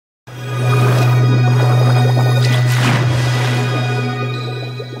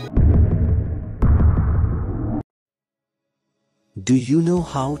Do you know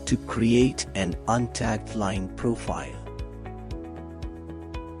how to create an untagged line profile?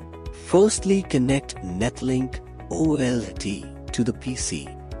 Firstly, connect Netlink OLT to the PC.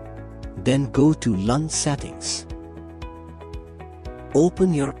 Then go to LAN settings.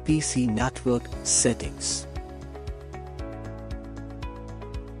 Open your PC network settings.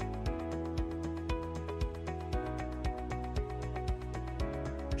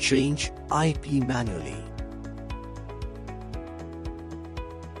 Change IP manually.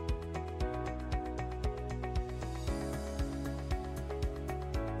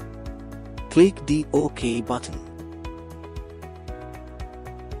 Click the OK button.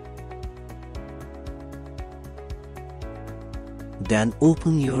 Then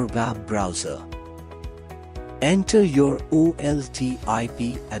open your web browser. Enter your OLT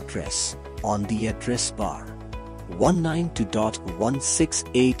IP address on the address bar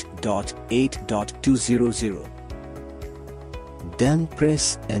 192.168.8.200. Then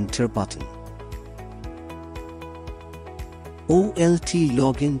press Enter button. OLT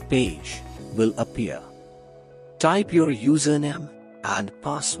login page will appear. Type your username and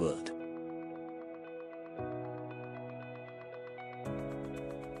password.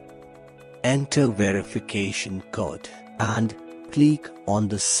 Enter verification code and click on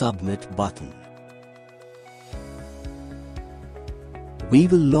the Submit button. We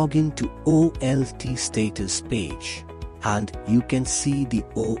will log into OLT status page and you can see the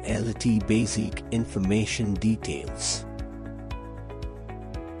OLT basic information details.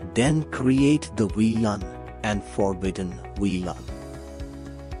 Then create the VLAN and forbidden VLAN.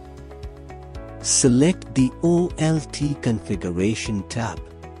 Select the OLT configuration tab.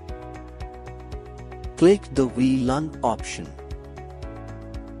 Click the VLAN option.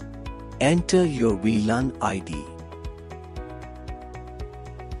 Enter your VLAN ID.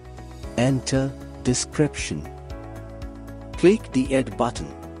 Enter description. Click the Add button.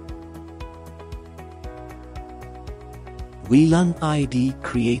 VLAN ID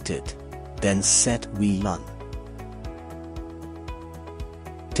created, then set VLAN.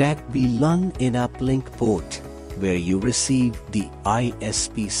 Tag VLAN in uplink port where you receive the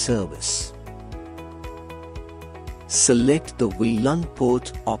ISP service. Select the VLAN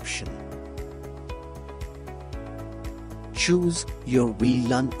port option. Choose your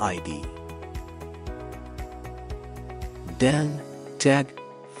VLAN ID. Then tag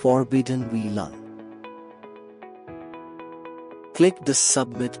Forbidden VLAN. Click the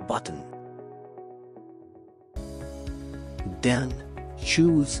Submit button. Then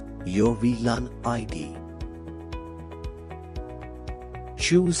choose your VLAN ID.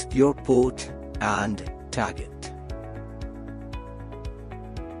 Choose your port and tag it.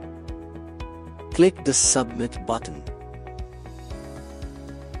 Click the Submit button.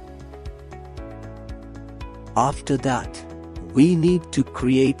 After that, we need to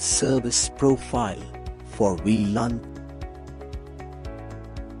create service profile for VLAN.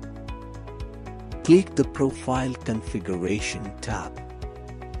 Click the Profile Configuration tab.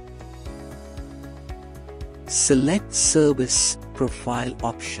 Select Service Profile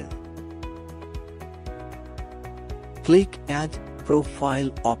option. Click Add Profile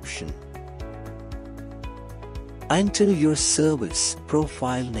option. Enter your service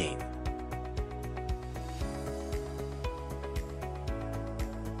profile name.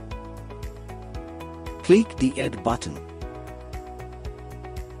 Click the Add button.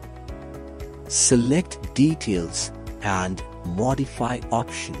 Select Details and Modify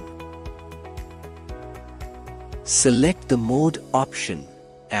option. Select the Mode option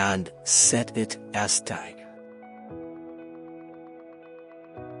and set it as tag.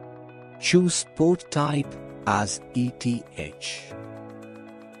 Choose port type as ETH.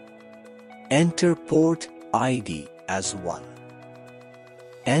 Enter port ID as 1.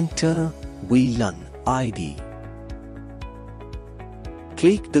 Enter VLAN ID.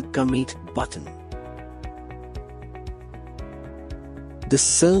 Click the Commit button. The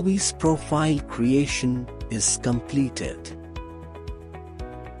service profile creation is completed.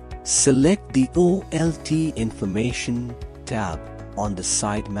 Select the OLT Information tab on the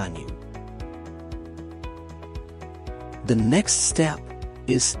side menu. The next step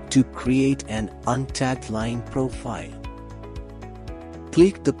is to create an untagged line profile.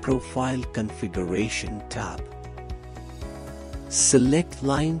 Click the Profile Configuration tab. Select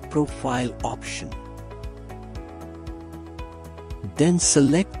Line Profile option. Then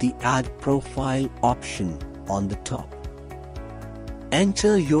select the Add Profile option on the top.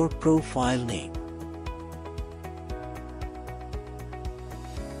 Enter your profile name.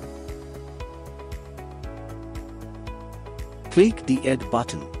 Click the Add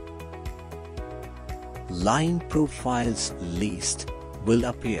button. Line Profiles List will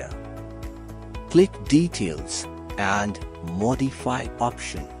appear. Click Details and Modify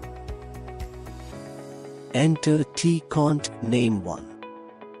option. Enter tcont name 1.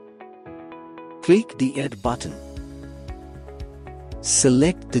 Click the Add button.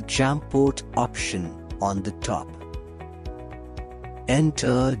 Select the Jamport option on the top.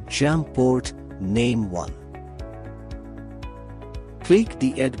 Enter Jamport name 1. Click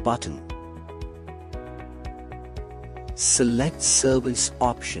the Add button. Select Service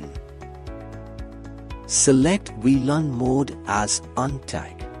option. Select VLAN mode as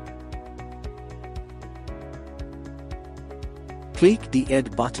untagged. Click the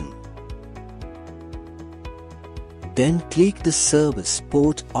Add button. Then click the Service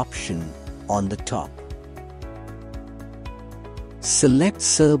Port option on the top. Select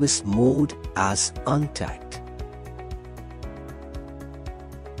Service Mode as untagged.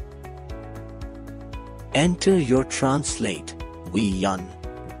 Enter your translate VLAN.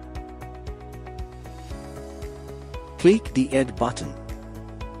 Click the Add button.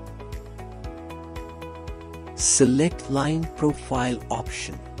 Select Line Profile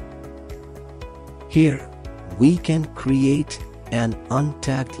option. Here, we can create an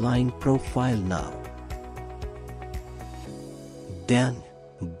untagged line profile now. Then,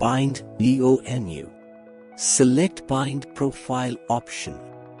 bind the ONU. Select Bind Profile option.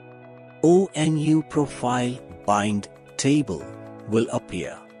 ONU Profile Bind Table will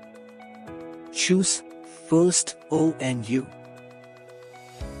appear. Choose First ONU.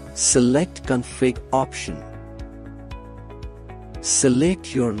 Select Config option.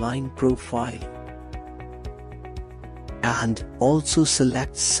 Select your line profile and also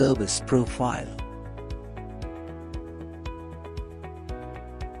select Service Profile.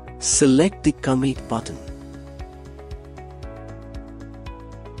 Select the Commit button.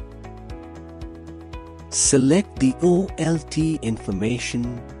 Select the OLT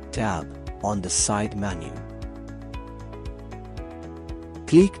Information tab on the side menu.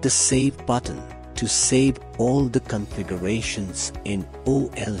 Click the Save button to save all the configurations in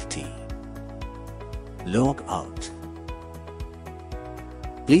OLT. Log out.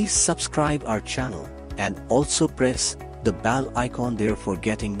 Please subscribe our channel and also press the bell icon there for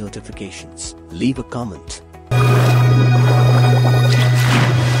getting notifications. Leave a comment.